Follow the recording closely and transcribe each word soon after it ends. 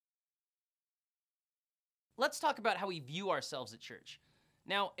Let's talk about how we view ourselves at church.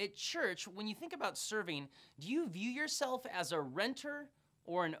 Now, at church, when you think about serving, do you view yourself as a renter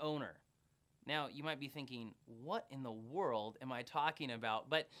or an owner? Now, you might be thinking, what in the world am I talking about?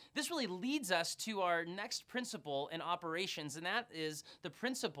 But this really leads us to our next principle in operations, and that is the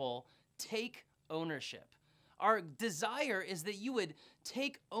principle, take ownership. Our desire is that you would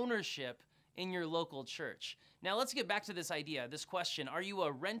take ownership in your local church. Now, let's get back to this idea, this question. Are you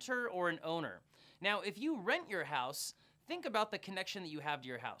a renter or an owner? Now, if you rent your house, think about the connection that you have to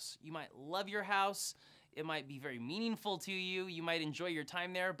your house. You might love your house. It might be very meaningful to you. You might enjoy your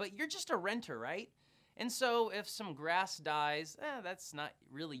time there, but you're just a renter, right? And so if some grass dies, that's not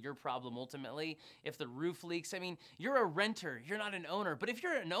really your problem ultimately. If the roof leaks, you're a renter, you're not an owner. But if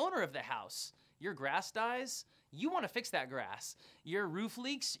you're an owner of the house, your grass dies, you want to fix that grass. Your roof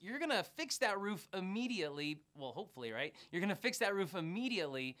leaks, you're going to fix that roof immediately. Well, hopefully, right? You're going to fix that roof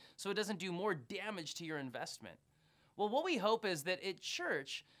immediately so it doesn't do more damage to your investment. Well, what we hope is that at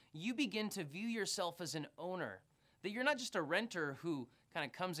church, you begin to view yourself as an owner, that you're not just a renter who kind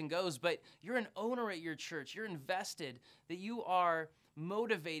of comes and goes, but you're an owner at your church. You're invested, that you are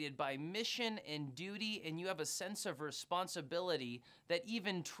motivated by mission and duty, and you have a sense of responsibility that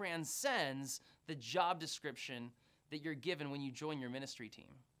even transcends the job description that you're given when you join your ministry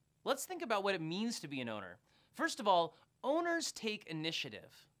team. Let's think about what it means to be an owner. First of all, owners take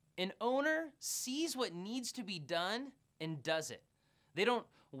initiative. An owner sees what needs to be done and does it. They don't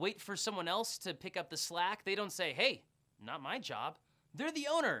wait for someone else to pick up the slack. They don't say, hey, not my job. They're the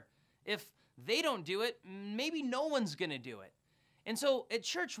owner. If they don't do it, maybe no one's going to do it. And so at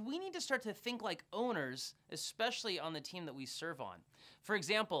church, we need to start to think like owners, especially on the team that we serve on. For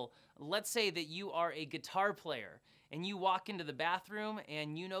example, let's say that you are a guitar player and you walk into the bathroom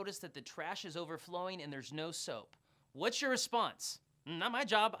and you notice that the trash is overflowing and there's no soap. What's your response? Not my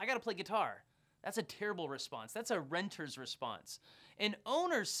job. I got to play guitar. That's a terrible response. That's a renter's response. An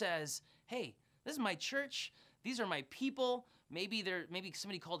owner says, hey, this is my church. These are my people. Maybe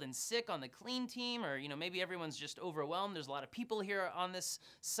somebody called in sick on the clean team, or maybe everyone's just overwhelmed. There's a lot of people here on this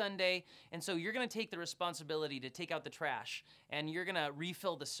Sunday, and so you're going to take the responsibility to take out the trash, and you're going to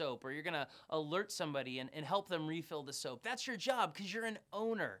refill the soap, or you're going to alert somebody and help them refill the soap. That's your job because you're an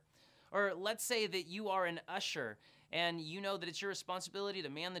owner. Or let's say that you are an usher and you know that it's your responsibility to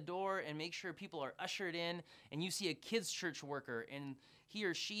man the door and make sure people are ushered in, and you see a kids' church worker and he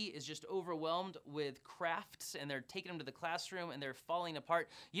or she is just overwhelmed with crafts and they're taking them to the classroom and they're falling apart.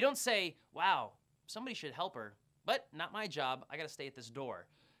 You don't say, wow, somebody should help her, but not my job. I got to stay at this door.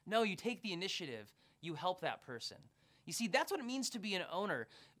 No, you take the initiative. You help that person. You see, that's what it means to be an owner.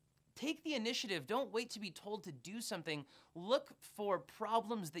 Take the initiative. Don't wait to be told to do something. Look for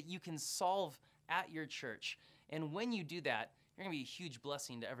problems that you can solve at your church. And when you do that, you're going to be a huge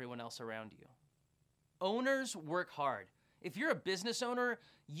blessing to everyone else around you. Owners work hard. If you're a business owner,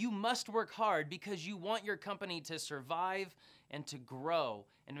 you must work hard because you want your company to survive and to grow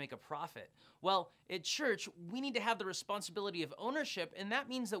and to make a profit. Well, at church, we need to have the responsibility of ownership, and that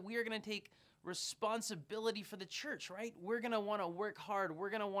means that we are going to take responsibility for the church, right? We're going to want to work hard.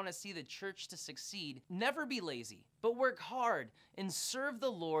 We're going to want to see the church to succeed. Never be lazy, but work hard and serve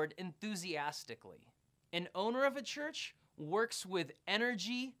the Lord enthusiastically. An owner of a church works with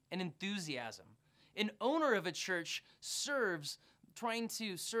energy and enthusiasm. An owner of a church serves trying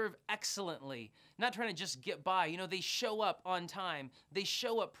to serve excellently, not trying to just get by. They show up on time. They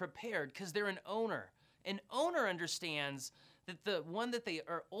show up prepared because they're an owner. An owner understands that the one that they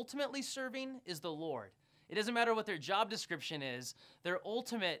are ultimately serving is the Lord. It doesn't matter what their job description is. Their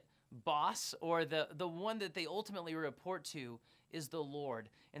ultimate boss or the one that they ultimately report to is the Lord.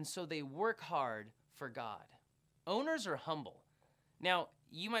 And so they work hard for God. Owners are humble. Now,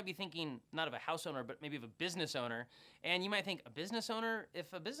 you might be thinking not of a house owner, but maybe of a business owner. And you might think, a business owner?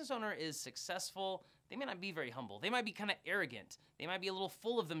 If a business owner is successful, they may not be very humble. They might be kind of arrogant. They might be a little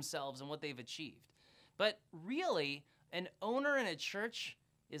full of themselves and what they've achieved. But really, an owner in a church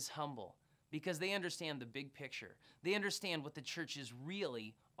is humble because they understand the big picture. They understand what the church is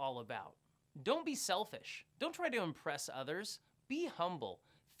really all about. Don't be selfish. Don't try to impress others. Be humble.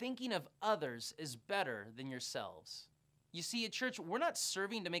 Thinking of others is better than yourselves. You see, at church, we're not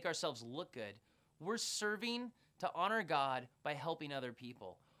serving to make ourselves look good. We're serving to honor God by helping other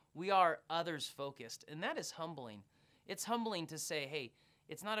people. We are others focused, and that is humbling. It's humbling to say, hey,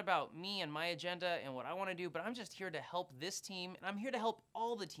 it's not about me and my agenda and what I want to do, but I'm just here to help this team, and I'm here to help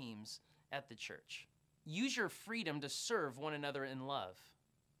all the teams at the church. Use your freedom to serve one another in love.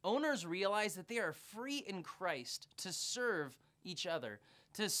 Owners realize that they are free in Christ to serve each other,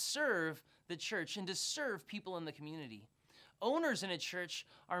 to serve the church, and to serve people in the community. Owners in a church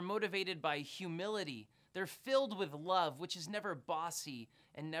are motivated by humility. They're filled with love, which is never bossy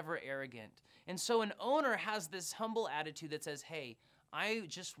and never arrogant. And so an owner has this humble attitude that says, hey, I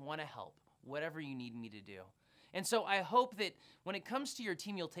just want to help, whatever you need me to do. And so I hope that when it comes to your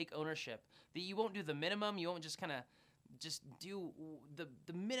team, you'll take ownership, that you won't do the minimum, you won't just kind of just do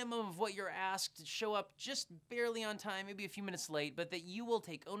the minimum of what you're asked, show up just barely on time, maybe a few minutes late, but that you will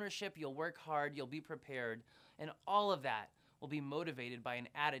take ownership, you'll work hard, you'll be prepared, and all of that will be motivated by an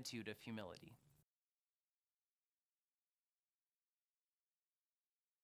attitude of humility.